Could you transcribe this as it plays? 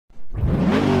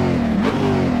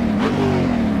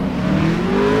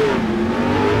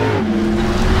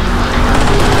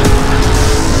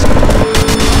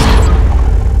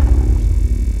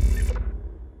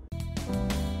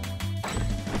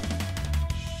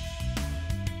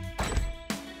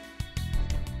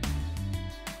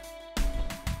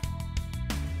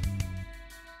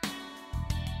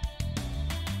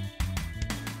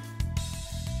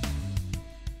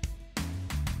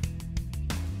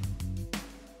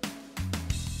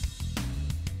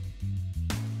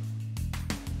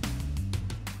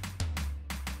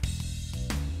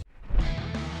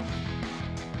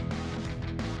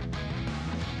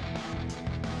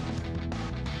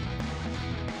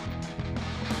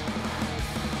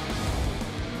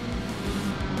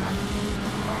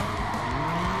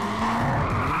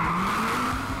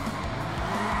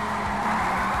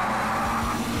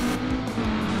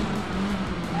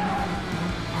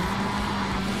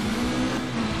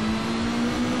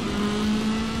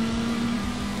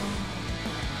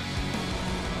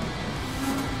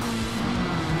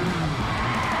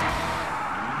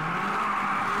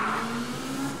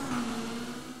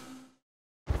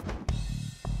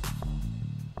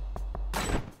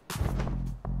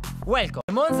Welcome!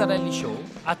 The Monza Rally Show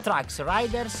attracts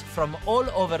riders from all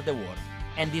over the world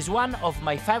and is one of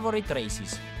my favorite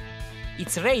races.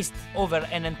 It's raced over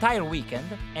an entire weekend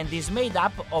and is made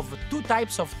up of two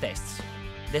types of tests,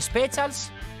 the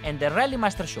Specials and the Rally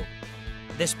Master Show.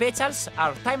 The Specials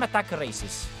are time attack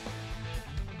races.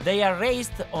 They are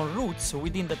raced on routes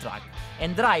within the track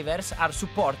and drivers are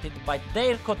supported by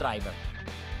their co-driver.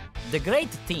 The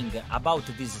great thing about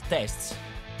these tests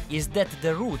is that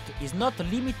the route is not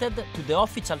limited to the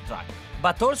official track,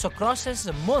 but also crosses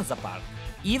Monza Park,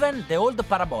 even the old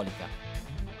Parabolica,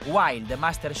 while the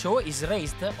Master Show is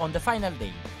raced on the final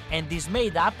day and is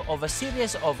made up of a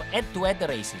series of head-to-head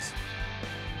races.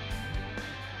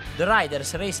 The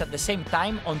riders race at the same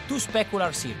time on two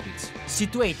specular circuits,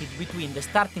 situated between the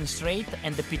starting straight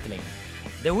and the pit lane.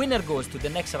 The winner goes to the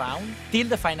next round till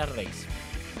the final race.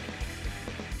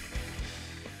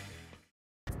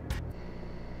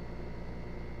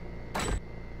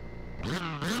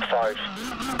 Five,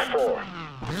 four,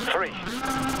 three,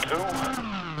 two,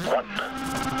 one,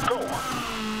 go.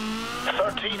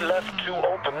 30 left 2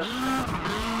 opens,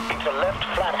 into left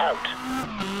flat out.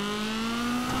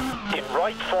 In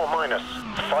right 4 minus,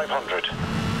 500.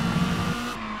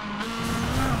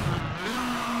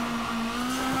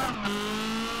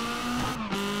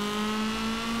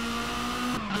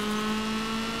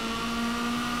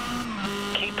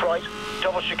 Keep right,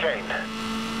 double chicane.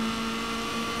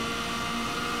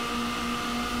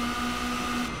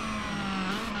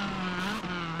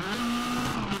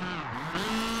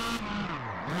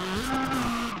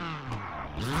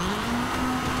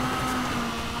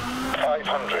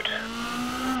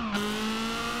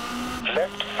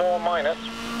 Left 4 minus,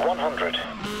 100.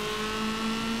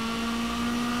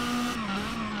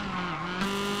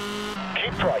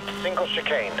 Keep right, single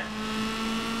chicane.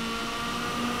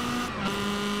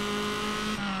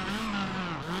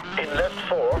 In left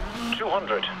 4,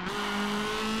 200.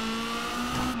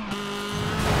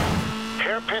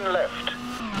 Hairpin left.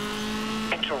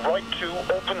 Into right 2,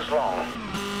 opens long.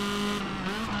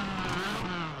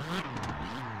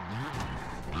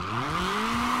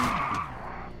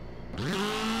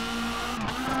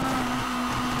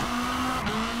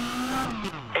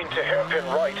 Into hairpin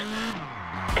right,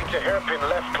 into hairpin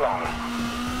left long.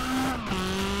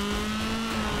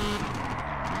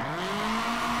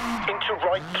 Into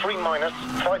right 3 minus,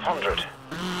 500.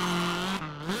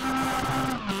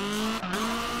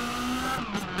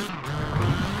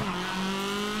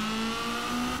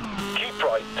 Keep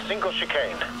right, single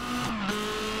chicane.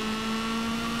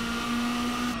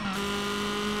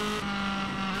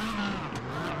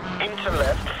 Into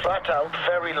left, flat out,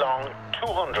 very long,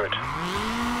 200.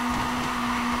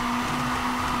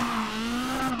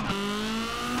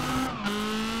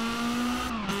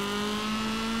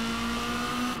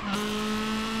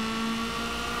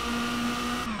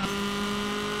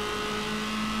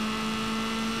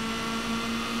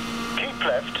 Keep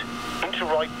left, into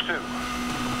right 2.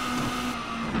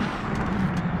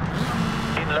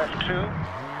 In left 2,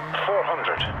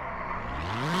 400.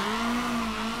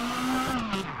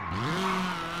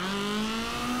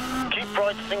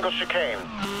 Right single chicane,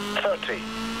 30.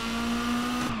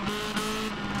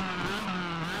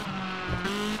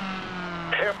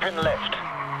 Hairpin left.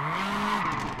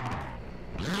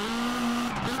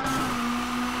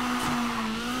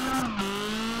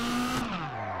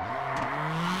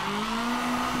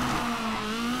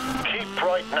 Keep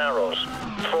right narrows,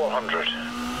 400.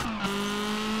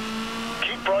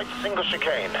 Keep right single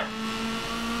chicane.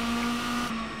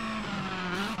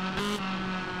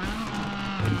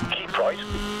 Right,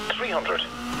 300.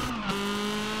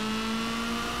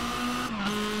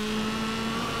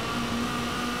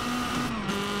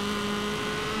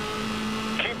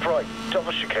 Keep right,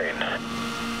 double chicane.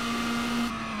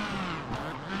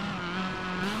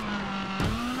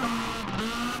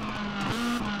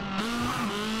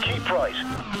 Keep right,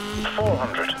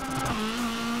 400.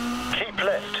 Keep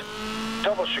left,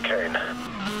 double chicane.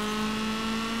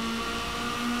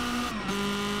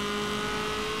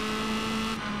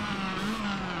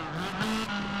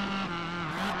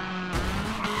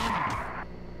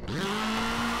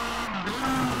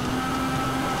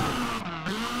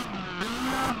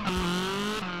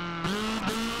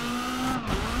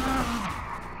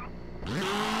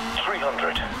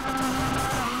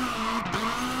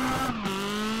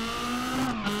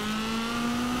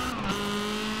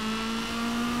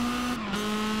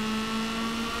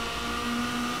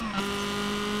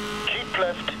 Keep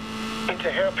left,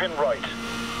 into hairpin right,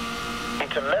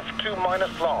 into left 2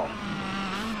 minus long.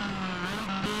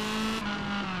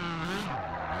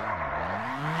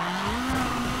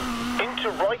 Into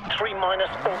right right 3 minus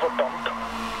over bump.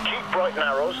 Keep right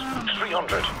narrows,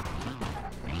 300.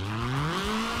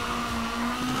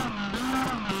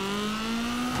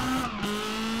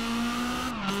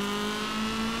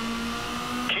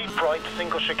 Keep right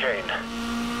single chicane.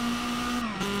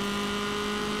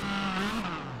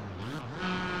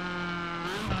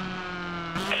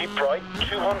 Keep right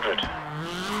 200.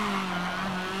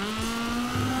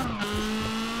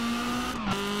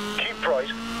 Keep right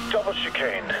double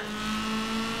chicane.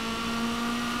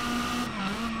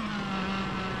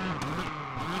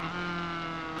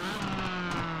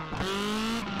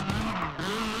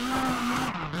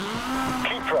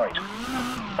 Keep right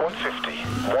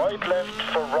 150. Wide left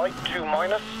for right 2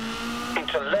 minus.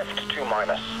 Into left 2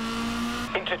 minus.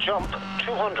 Into jump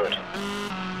 200.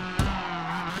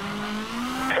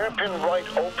 Hairpin right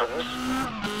opens,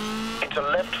 into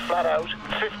left flat out,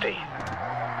 50.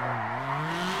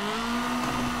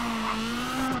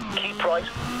 Keep right,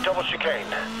 double chicane.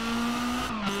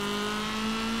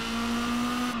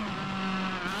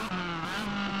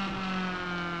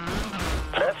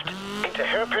 Left, into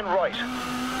hairpin right.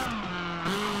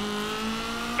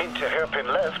 Into hairpin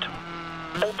left,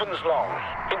 opens long.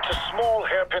 Into small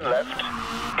hairpin left,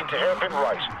 into hairpin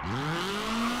right.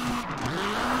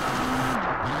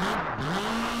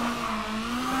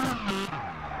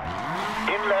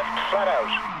 Left flat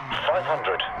out,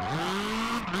 500.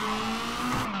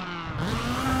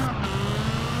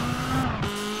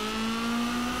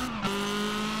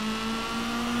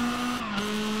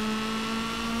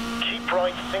 Keep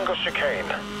right single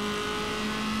chicane.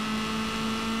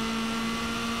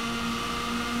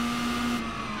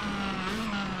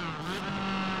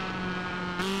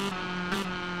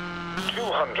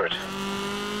 $200.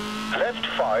 Left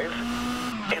 5,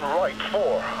 in right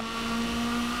 4.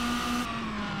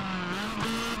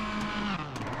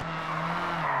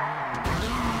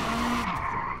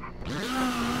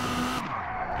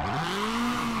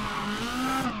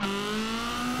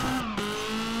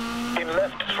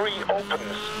 Left 3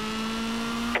 opens.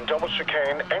 In double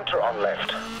chicane, enter on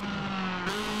left.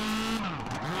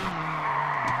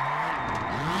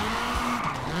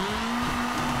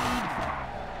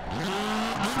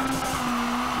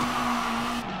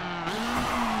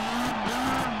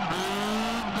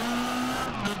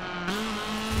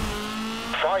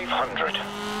 $500.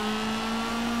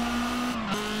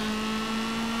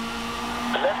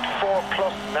 Left 4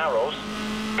 plus narrows,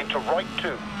 into right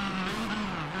 2.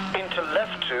 Into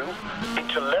left 2,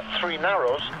 into left 3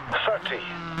 narrows, 30.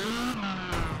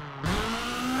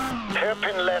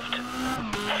 Hairpin left,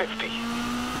 50.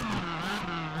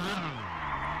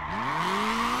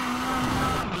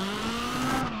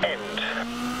 End.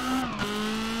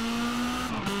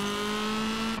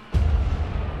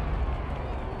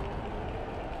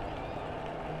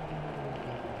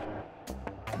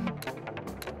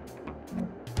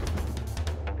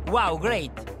 Wow,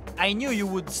 great! I knew you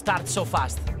would start so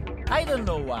fast. I don't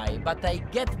know why, but I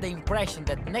get the impression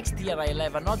that next year I'll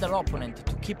have another opponent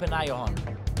to keep an eye on.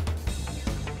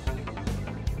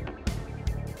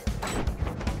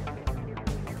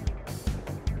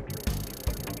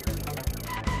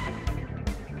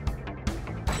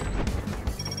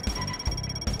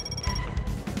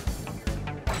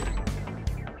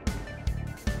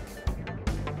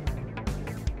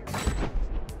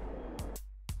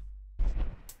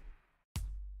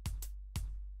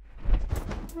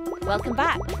 Welcome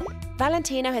back!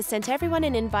 Valentino has sent everyone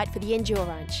an invite for the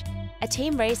Endurance, a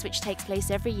team race which takes place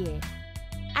every year.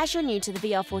 As you're new to the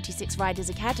VR46 Riders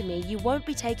Academy, you won't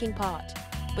be taking part,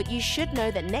 but you should know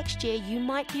that next year you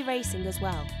might be racing as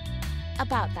well.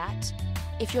 About that,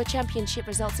 if your championship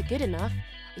results are good enough,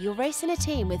 you'll race in a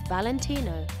team with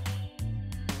Valentino.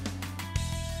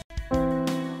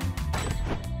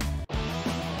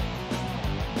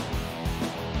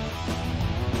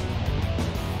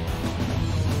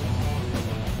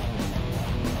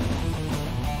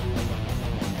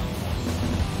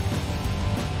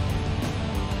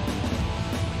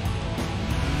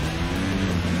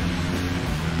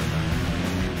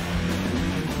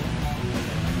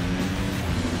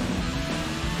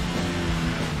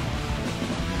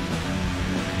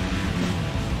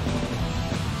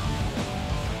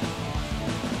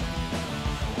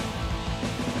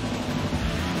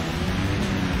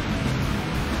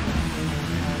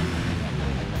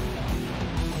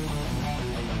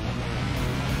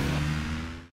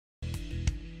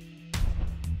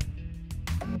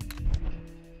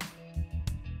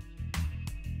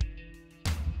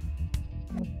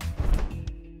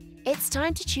 It's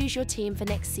time to choose your team for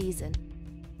next season.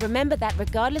 Remember that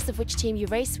regardless of which team you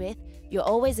race with, you're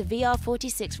always a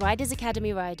VR46 Riders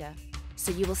Academy rider.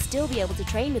 so you will still be able to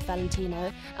train with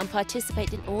Valentino and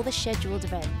participate in all the scheduled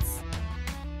events.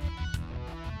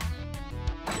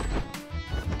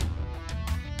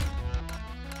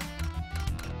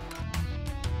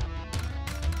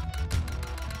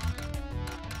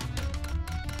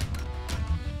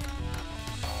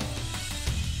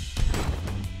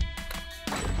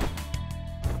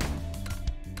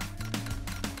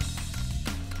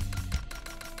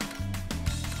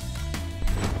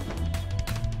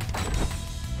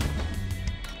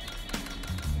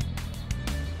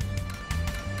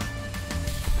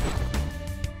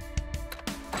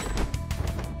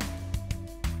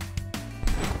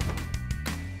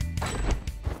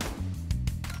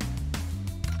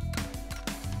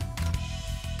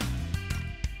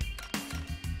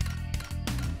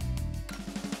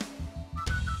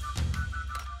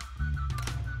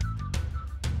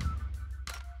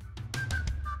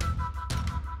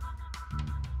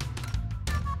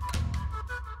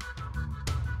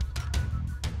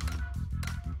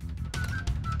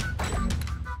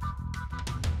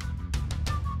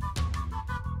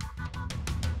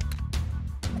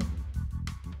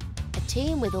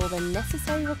 Team with all the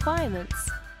necessary requirements.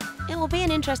 It will be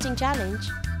an interesting challenge.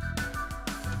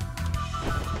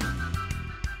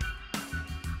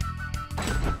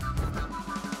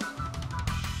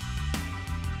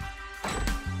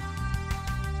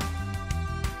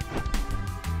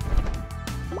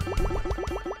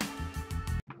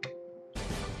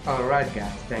 Alright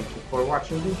guys, thank you for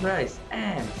watching this race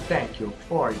and thank you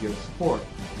for your support.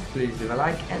 Please leave a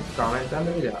like and comment on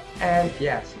the video, and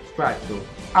yeah, subscribe to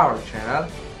our channel,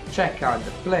 check out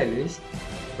the playlist,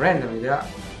 random video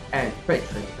and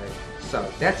Patreon page.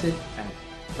 So that's it, and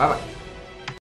bye bye.